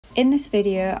In this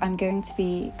video, I'm going to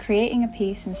be creating a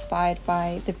piece inspired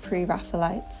by the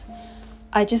Pre-Raphaelites.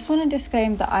 I just want to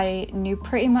disclaim that I knew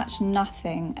pretty much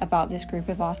nothing about this group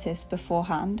of artists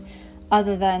beforehand,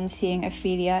 other than seeing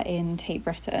Ophelia in Tate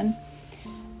Britain.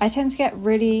 I tend to get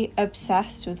really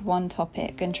obsessed with one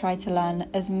topic and try to learn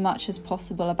as much as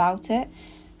possible about it.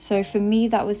 So for me,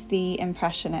 that was the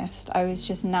Impressionist. I was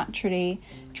just naturally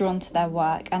drawn to their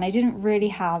work, and I didn't really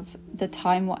have the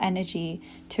time or energy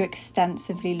to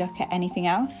extensively look at anything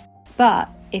else. But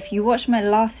if you watched my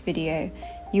last video,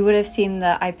 you would have seen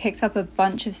that I picked up a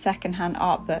bunch of secondhand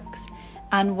art books,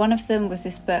 and one of them was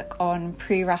this book on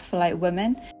Pre-Raphaelite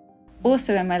women.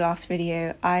 Also in my last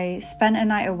video, I spent a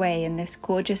night away in this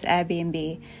gorgeous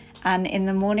Airbnb, and in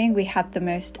the morning we had the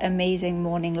most amazing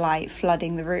morning light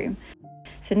flooding the room.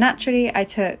 So naturally, I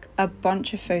took a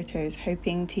bunch of photos,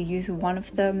 hoping to use one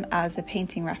of them as a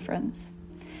painting reference.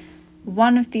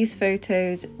 One of these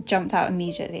photos jumped out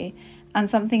immediately, and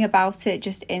something about it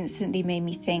just instantly made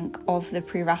me think of the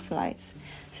Pre-Raphaelites.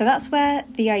 So that's where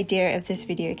the idea of this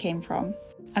video came from.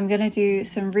 I'm going to do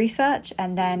some research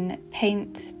and then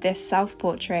paint this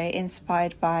self-portrait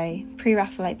inspired by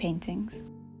Pre-Raphaelite paintings.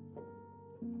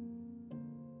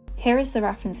 Here is the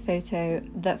reference photo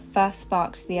that first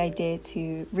sparked the idea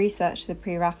to research the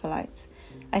Pre-Raphaelites.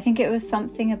 I think it was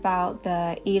something about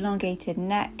the elongated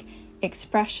neck,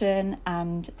 expression,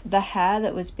 and the hair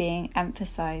that was being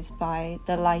emphasized by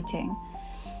the lighting.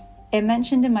 It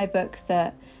mentioned in my book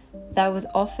that there was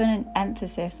often an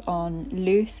emphasis on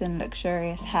loose and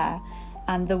luxurious hair,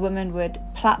 and the women would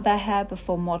plait their hair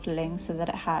before modelling so that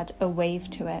it had a wave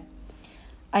to it.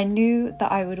 I knew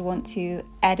that I would want to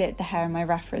edit the hair in my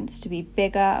reference to be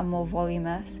bigger and more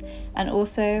voluminous, and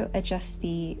also adjust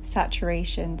the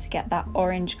saturation to get that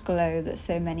orange glow that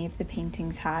so many of the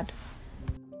paintings had.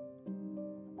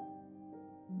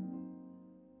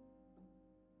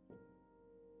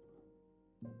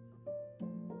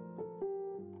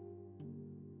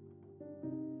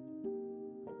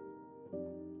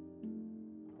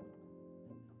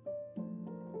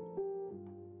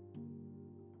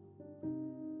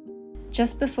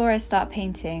 Just before I start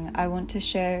painting, I want to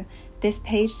show this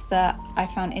page that I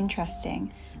found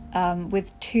interesting,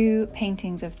 with two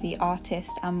paintings of the artist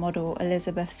and model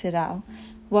Elizabeth Siddell,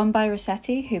 one by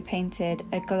Rossetti, who painted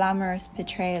a glamorous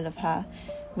portrayal of her,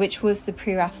 which was the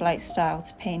Pre-Raphaelite style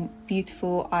to paint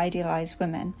beautiful, idealised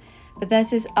women. But there's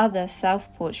this other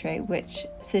self-portrait which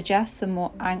suggests a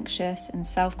more anxious and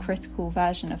self-critical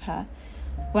version of her.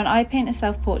 When I paint a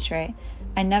self-portrait,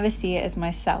 I never see it as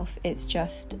myself, it's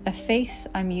just a face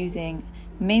I'm using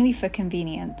mainly for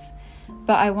convenience.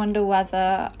 But I wonder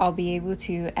whether I'll be able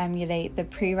to emulate the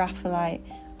Pre-Raphaelite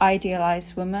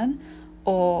idealised woman,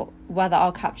 or whether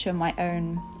I'll capture my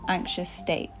own anxious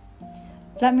state.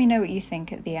 Let me know what you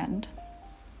think at the end.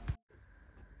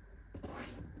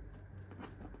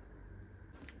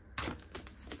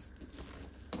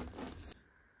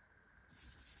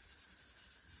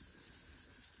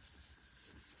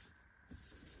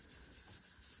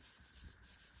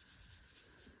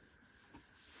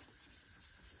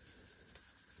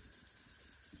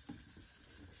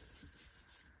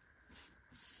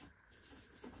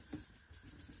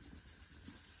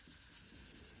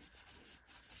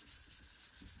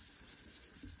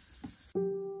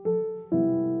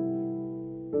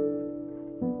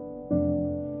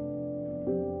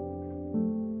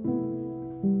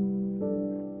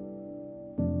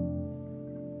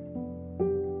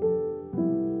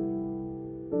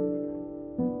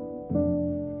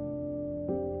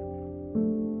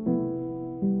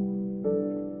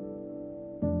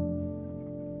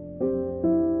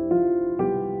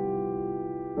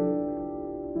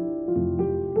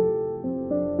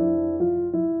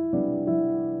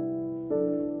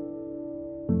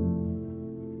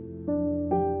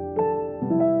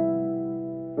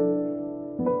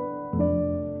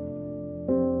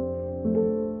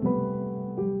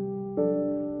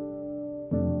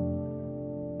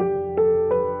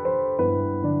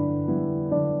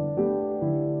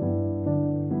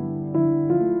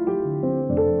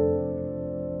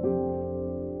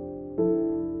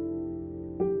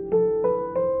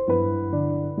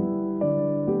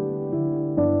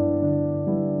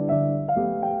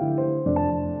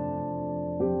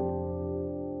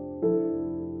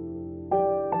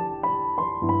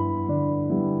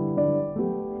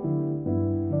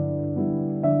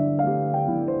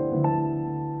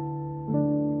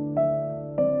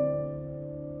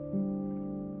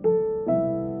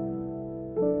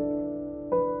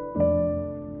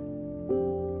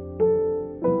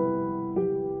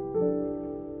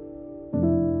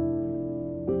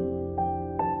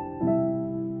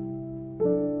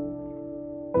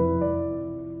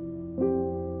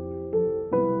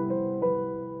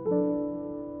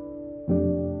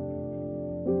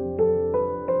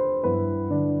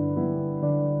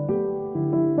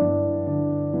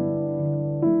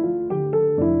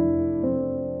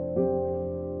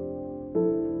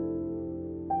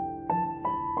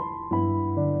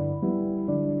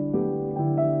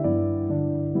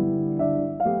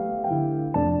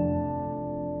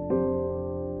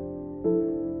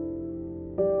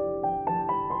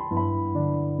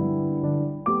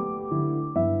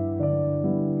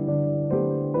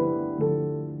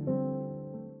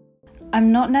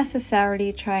 I'm not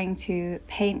necessarily trying to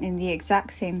paint in the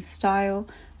exact same style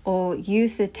or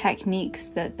use the techniques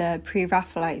that the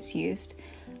Pre-Raphaelites used.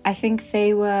 I think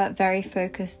they were very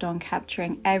focused on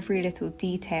capturing every little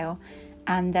detail,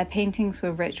 and their paintings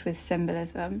were rich with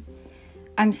symbolism.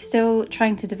 I'm still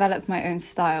trying to develop my own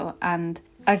style, and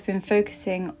I've been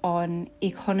focusing on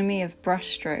economy of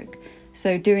brushstroke,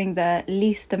 so doing the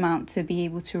least amount to be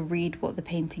able to read what the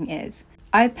painting is.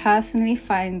 I personally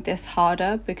find this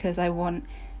harder because I want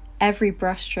every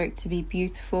brushstroke to be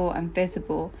beautiful and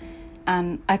visible,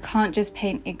 and I can't just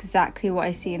paint exactly what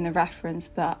I see in the reference,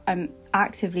 but I'm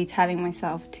actively telling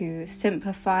myself to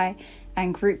simplify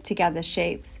and group together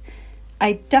shapes.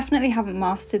 I definitely haven't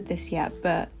mastered this yet,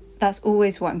 but that's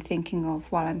always what I'm thinking of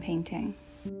while I'm painting.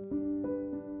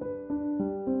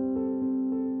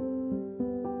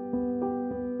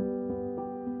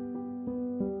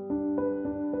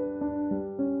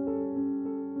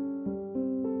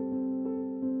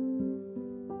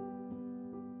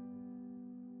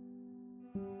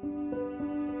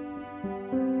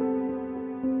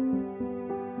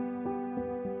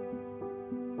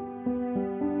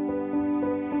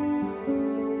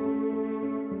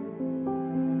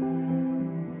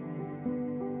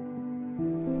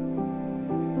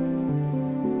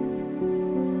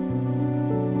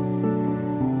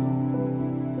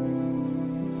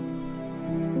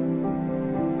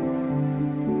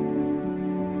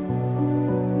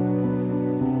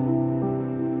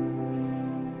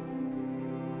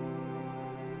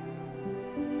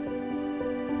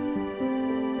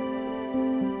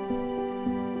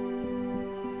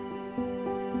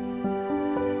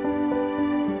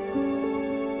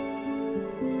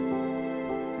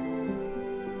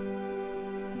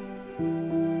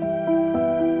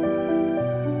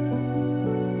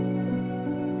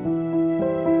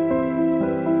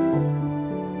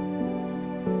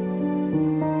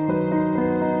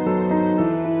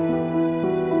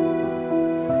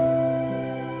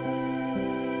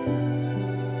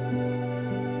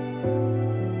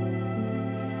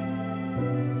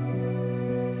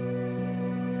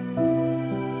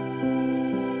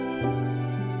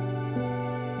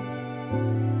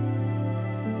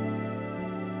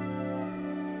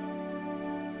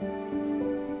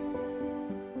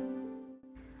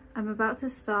 I'm about to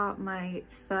start my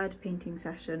third painting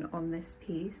session on this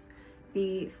piece.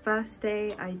 The first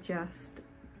day I just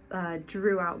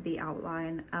drew out the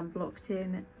outline and blocked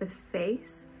in the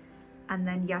face, and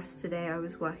then yesterday I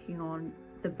was working on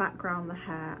the background, the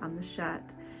hair and the shirt,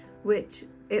 which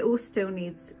it all still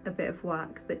needs a bit of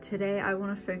work, but today I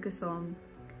want to focus on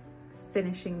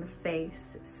finishing the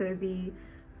face. So the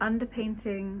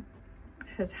underpainting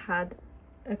has had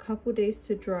a couple days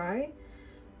to dry,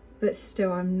 but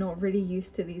still I'm not really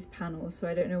used to these panels, so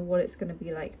I don't know what it's going to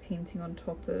be like painting on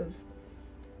top of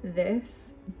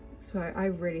this. So I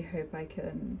really hope I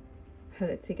can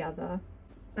put it together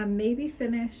and maybe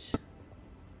finish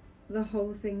the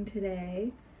whole thing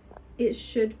today. It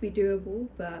should be doable,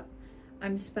 but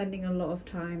I'm spending a lot of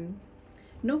time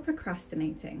not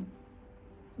procrastinating,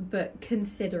 but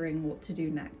considering what to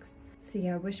do next. So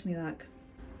yeah, wish me luck.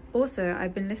 Also,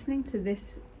 I've been listening to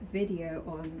this video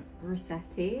on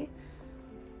Rossetti,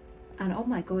 and oh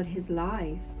my god, his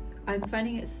life. I'm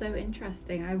finding it so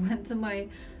interesting. I went to my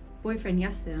boyfriend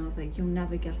yesterday and I was like, you'll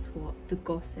never guess what the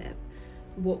gossip,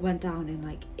 what went down in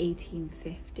like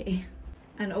 1850.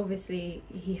 And obviously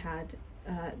he had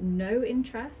no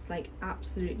interest, like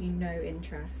absolutely no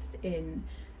interest in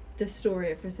the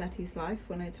story of Rossetti's life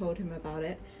when I told him about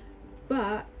it,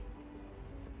 but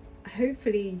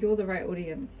hopefully you're the right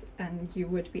audience and you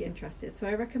would be interested. So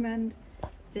I recommend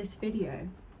this video.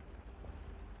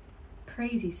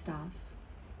 Crazy stuff.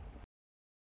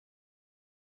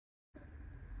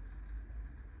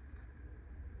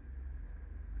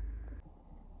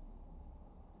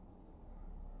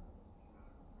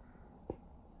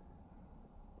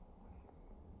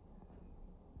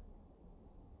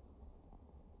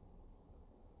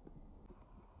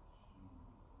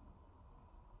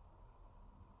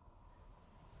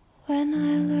 When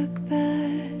I look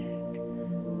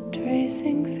back,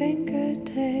 tracing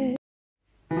fingertips.